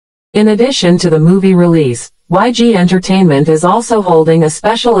In addition to the movie release, YG Entertainment is also holding a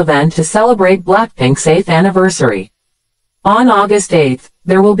special event to celebrate Blackpink's 8th anniversary. On August 8th,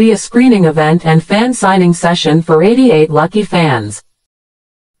 there will be a screening event and fan signing session for 88 lucky fans.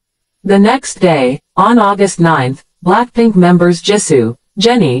 The next day, on August 9th, Blackpink members Jisoo,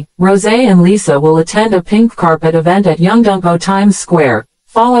 Jennie, Rosé and Lisa will attend a pink carpet event at Yeongdeungpo Times Square,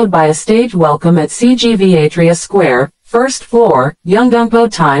 followed by a stage welcome at CGV Atria Square, first floor,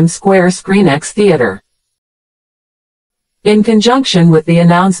 Yeongdeungpo Times Square ScreenX Theater. In conjunction with the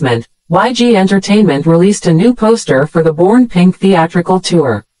announcement, YG Entertainment released a new poster for the Born Pink theatrical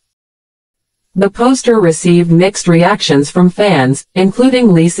tour. The poster received mixed reactions from fans,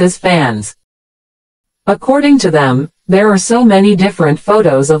 including Lisa's fans. According to them, there are so many different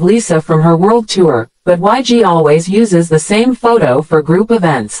photos of Lisa from her world tour, but YG always uses the same photo for group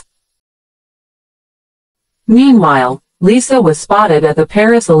events. Meanwhile, Lisa was spotted at the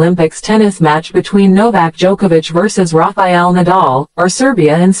Paris Olympics tennis match between Novak Djokovic versus Rafael Nadal, or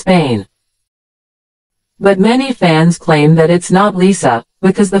Serbia and Spain. But many fans claim that it's not Lisa,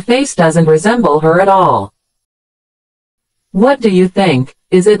 because the face doesn't resemble her at all. What do you think?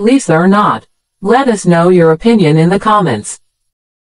 Is it Lisa or not? Let us know your opinion in the comments.